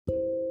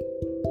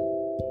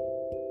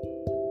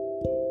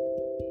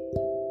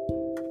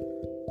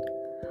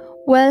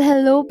Well,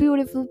 hello,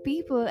 beautiful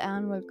people,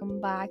 and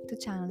welcome back to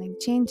Channeling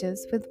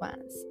Changes with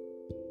Vance.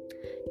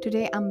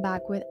 Today, I'm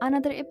back with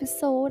another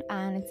episode,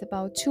 and it's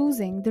about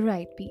choosing the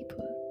right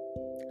people.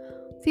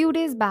 Few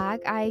days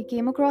back, I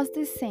came across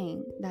this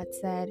saying that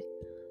said,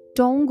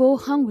 "Don't go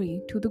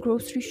hungry to the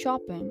grocery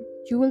shopping,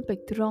 you will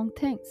pick the wrong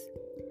things."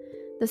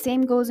 The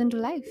same goes into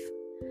life.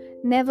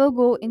 Never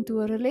go into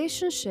a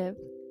relationship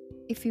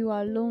if you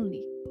are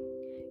lonely.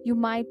 You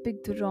might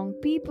pick the wrong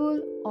people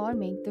or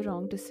make the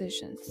wrong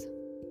decisions.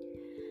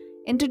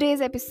 In today's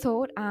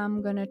episode,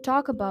 I'm going to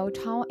talk about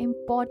how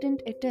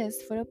important it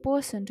is for a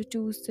person to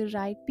choose the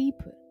right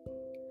people.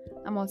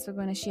 I'm also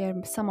going to share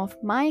some of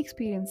my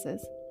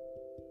experiences.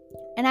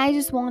 And I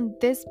just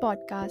want this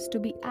podcast to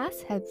be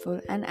as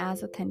helpful and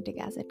as authentic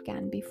as it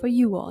can be for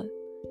you all.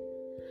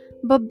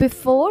 But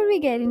before we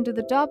get into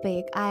the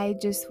topic, I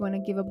just want to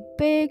give a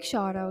big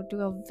shout out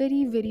to a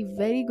very, very,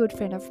 very good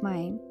friend of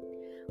mine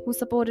who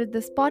supported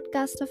this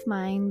podcast of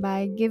mine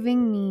by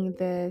giving me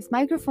this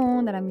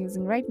microphone that I'm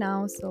using right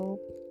now. So,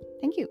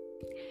 thank you.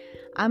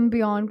 I'm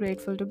beyond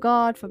grateful to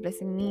God for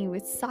blessing me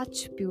with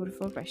such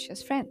beautiful,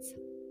 precious friends.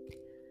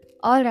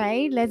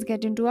 Alright, let's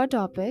get into our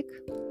topic.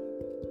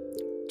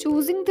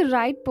 Choosing the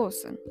right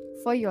person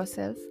for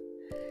yourself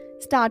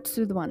starts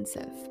with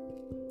oneself.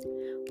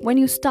 When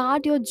you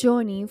start your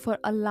journey for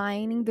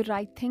aligning the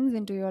right things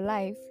into your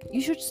life, you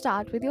should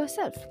start with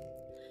yourself.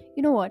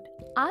 You know what?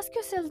 Ask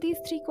yourself these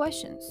 3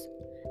 questions.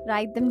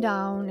 Write them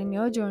down in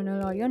your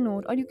journal or your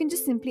note, or you can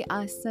just simply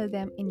answer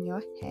them in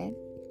your head.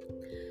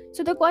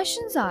 So the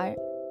questions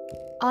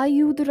are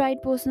you the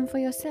right person for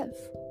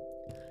yourself?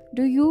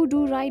 Do you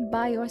do right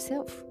by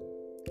yourself?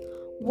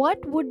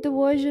 What would the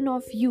version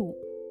of you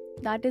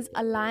that is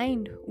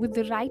aligned with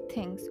the right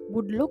things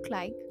would look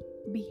like,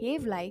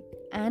 behave like,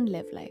 and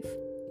live life?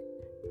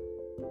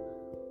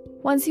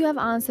 Once you have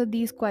answered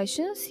these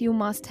questions, you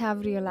must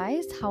have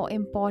realized how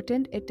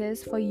important it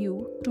is for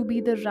you to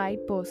be the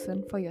right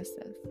person for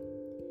yourself.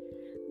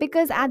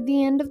 Because at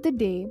the end of the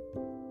day,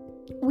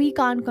 we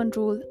can't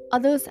control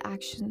others'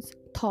 actions,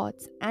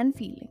 thoughts, and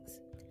feelings.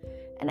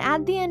 And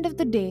at the end of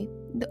the day,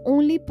 the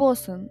only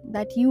person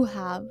that you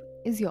have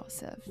is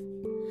yourself.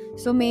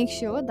 So make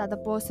sure that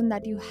the person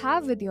that you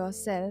have with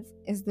yourself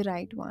is the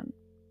right one.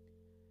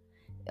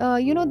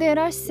 There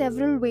are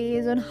several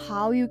ways on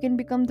how you can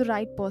become the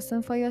right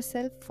person for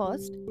yourself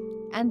first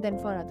and then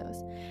for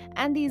others.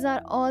 And these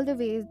are all the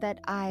ways that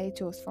I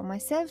chose for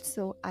myself.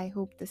 So I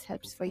hope this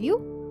helps for you.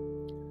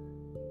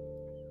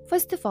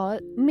 First of all,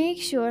 make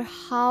sure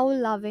how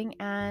loving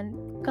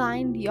and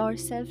kind your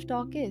self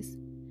talk is.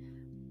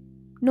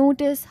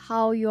 Notice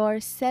how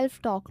your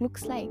self talk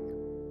looks like.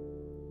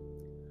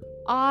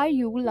 Are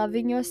you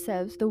loving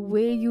yourself the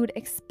way you'd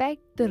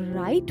expect the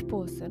right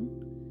person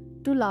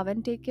to love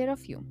and take care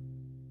of you?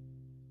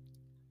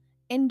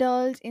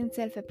 Indulge in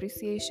self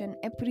appreciation.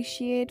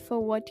 Appreciate for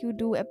what you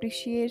do.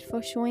 Appreciate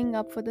for showing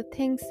up for the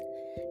things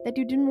that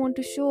you didn't want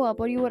to show up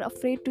or you were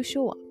afraid to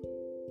show up.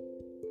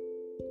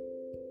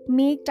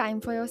 Make time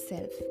for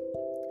yourself.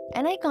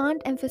 And I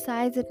can't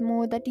emphasize it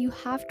more that you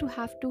have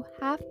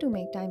to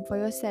make time for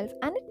yourself.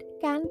 And it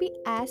can be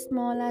as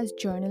small as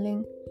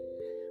journaling,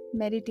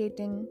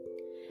 meditating,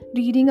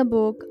 reading a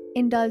book,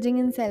 indulging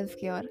in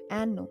self-care,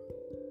 and no.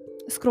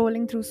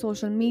 Scrolling through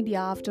social media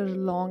after a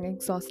long,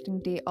 exhausting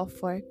day of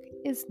work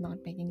is not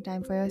making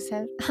time for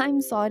yourself.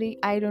 I'm sorry,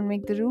 I don't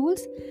make the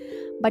rules.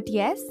 But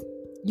yes,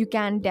 you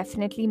can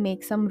definitely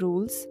make some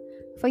rules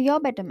for your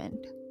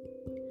betterment.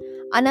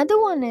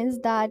 Another one is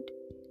that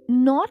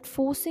not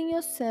forcing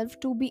yourself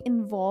to be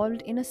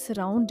involved in a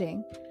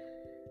surrounding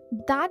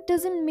that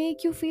doesn't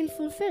make you feel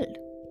fulfilled.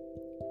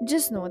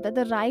 Just know that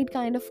the right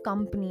kind of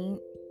company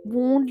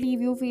won't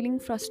leave you feeling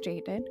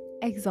frustrated,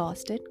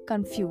 exhausted,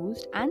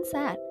 confused, and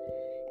sad.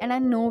 And I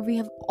know we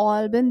have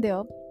all been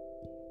there.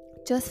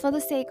 Just for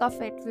the sake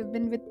of it, we've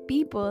been with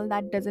people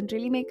that doesn't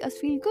really make us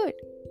feel good.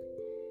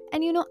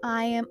 And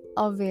I am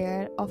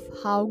aware of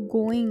how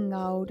going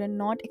out and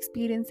not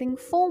experiencing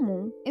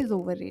FOMO is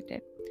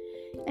overrated.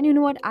 And you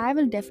know what? I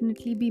will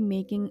definitely be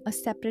making a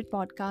separate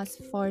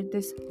podcast for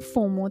this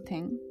FOMO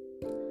thing.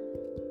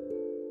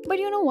 But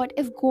you know what?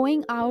 If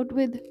going out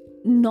with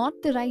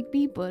not the right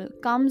people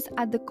comes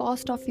at the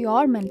cost of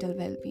your mental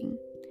well being,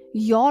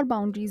 your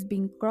boundaries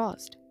being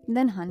crossed,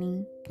 then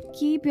honey,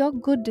 keep your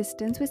good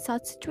distance with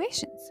such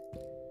situations.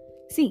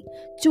 See,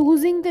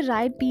 choosing the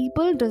right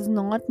people does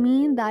not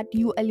mean that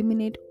you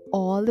eliminate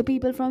all the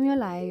people from your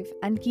life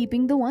and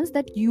keeping the ones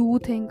that you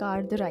think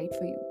are the right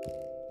for you.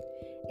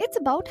 It's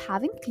about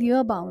having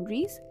clear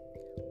boundaries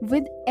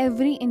with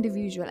every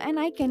individual, and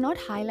I cannot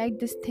highlight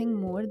this thing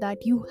more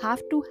that you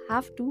have to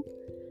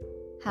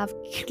have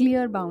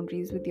clear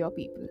boundaries with your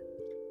people.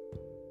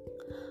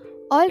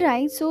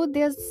 Alright, so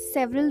there's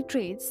several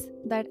traits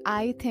that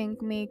I think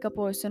make a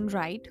person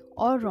right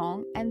or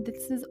wrong, and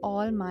this is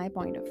all my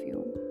point of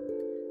view.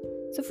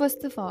 So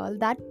first of all,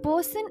 that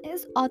person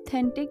is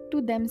authentic to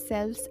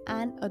themselves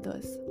and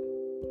others.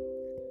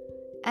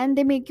 And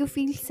they make you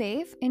feel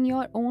safe in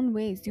your own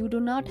ways. You do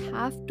not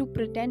have to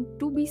pretend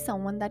to be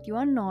someone that you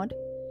are not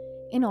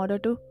in order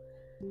to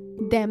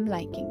them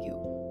liking you.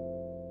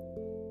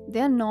 They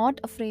are not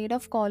afraid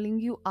of calling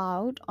you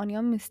out on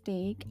your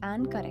mistake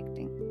and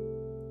correcting.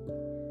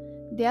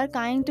 They are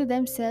kind to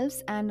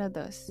themselves and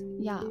others.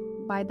 Yeah,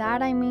 by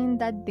that I mean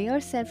that their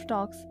self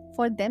talks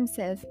for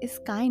themselves is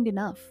kind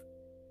enough.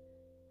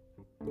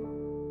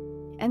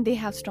 And they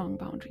have strong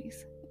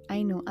boundaries.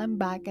 I know I'm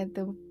back at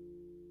the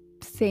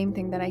same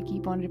thing that I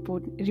keep on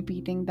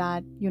repeating,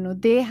 that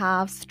they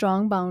have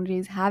strong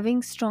boundaries.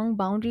 Having strong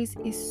boundaries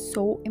is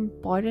so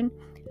important.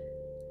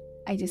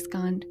 I just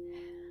can't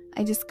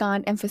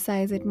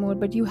emphasize it more,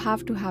 but you have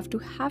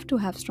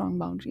strong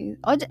boundaries,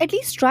 or at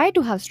least try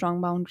to have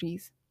strong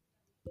boundaries.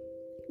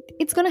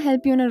 It's going to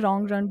help you in a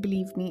long run,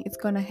 believe me. It's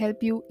going to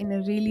help you in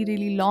a really,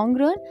 really long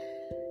run,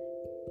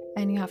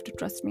 and you have to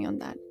trust me on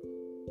that.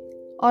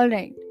 All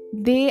right,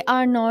 they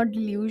are not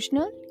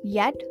delusional,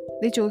 yet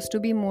they chose to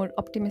be more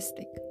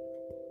optimistic.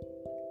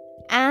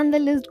 And the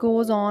list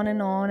goes on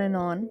and on and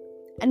on.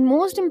 And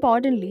most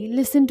importantly,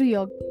 listen to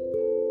your.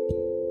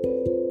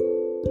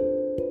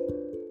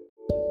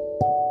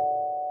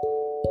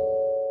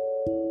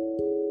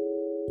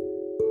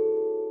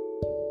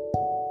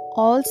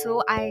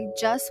 Also, I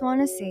just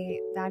want to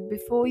say that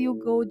before you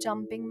go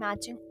jumping,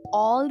 matching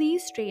all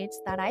these traits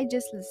that I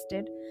just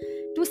listed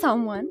to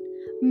someone,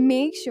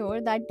 make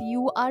sure that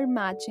you are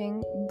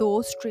matching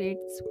those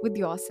traits with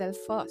yourself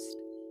first,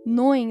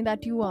 knowing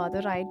that you are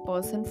the right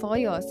person for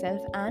yourself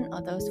and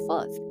others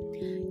first.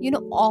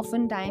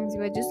 Oftentimes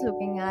we are just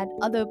looking at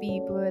other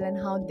people and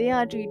how they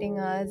are treating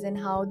us and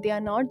how they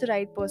are not the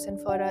right person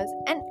for us.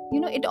 And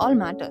it all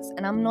matters.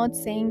 And I'm not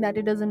saying that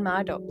it doesn't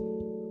matter.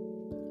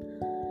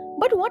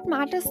 But what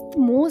matters the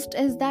most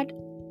is that,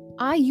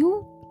 are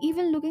you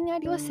even looking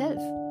at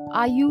yourself?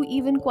 Are you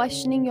even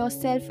questioning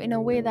yourself in a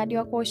way that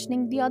you're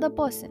questioning the other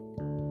person?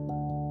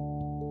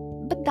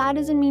 But that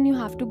doesn't mean you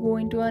have to go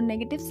into a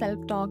negative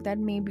self-talk that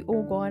maybe,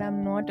 oh God,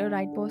 I'm not a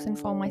right person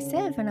for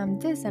myself and I'm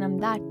this and I'm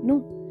that.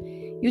 No.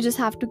 You just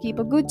have to keep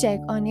a good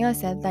check on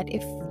yourself that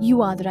if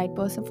you are the right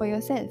person for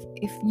yourself,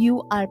 if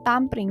you are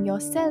pampering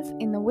yourself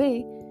in a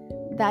way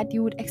that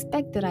you would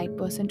expect the right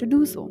person to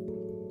do so.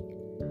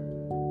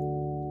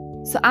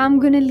 So I'm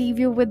going to leave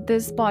you with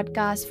this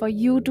podcast for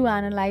you to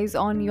analyze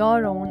on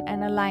your own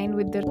and align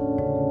with the.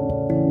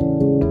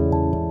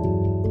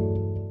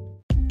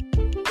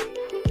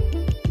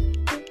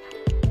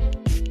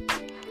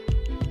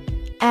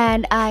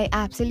 And I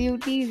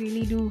absolutely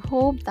really do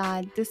hope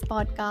that this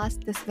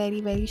podcast, this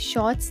very, very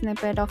short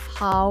snippet of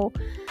how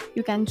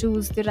you can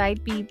choose the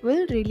right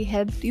people really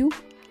helped you.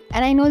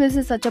 And I know this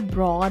is such a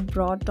broad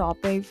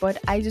topic, but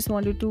I just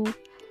wanted to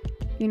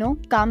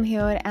come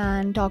here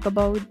and talk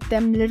about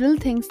them little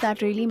things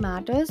that really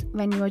matters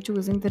when you are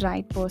choosing the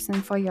right person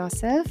for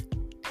yourself.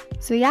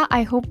 So yeah,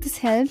 I hope this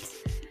helps.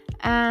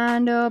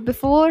 And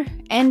before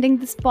ending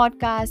this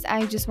podcast,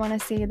 I just want to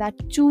say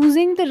that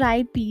choosing the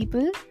right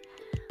people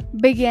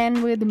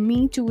began with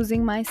me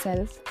choosing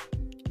myself,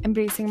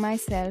 embracing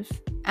myself,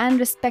 and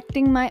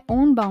respecting my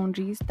own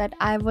boundaries that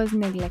I was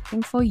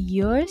neglecting for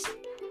years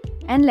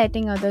and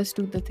letting others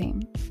do the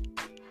same.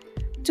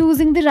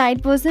 Choosing the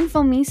right person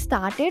for me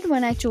started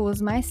when I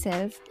chose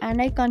myself, and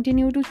I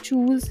continue to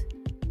choose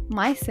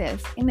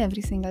myself in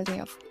every single day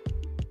of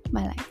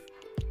my life.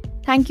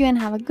 Thank you and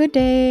have a good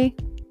day.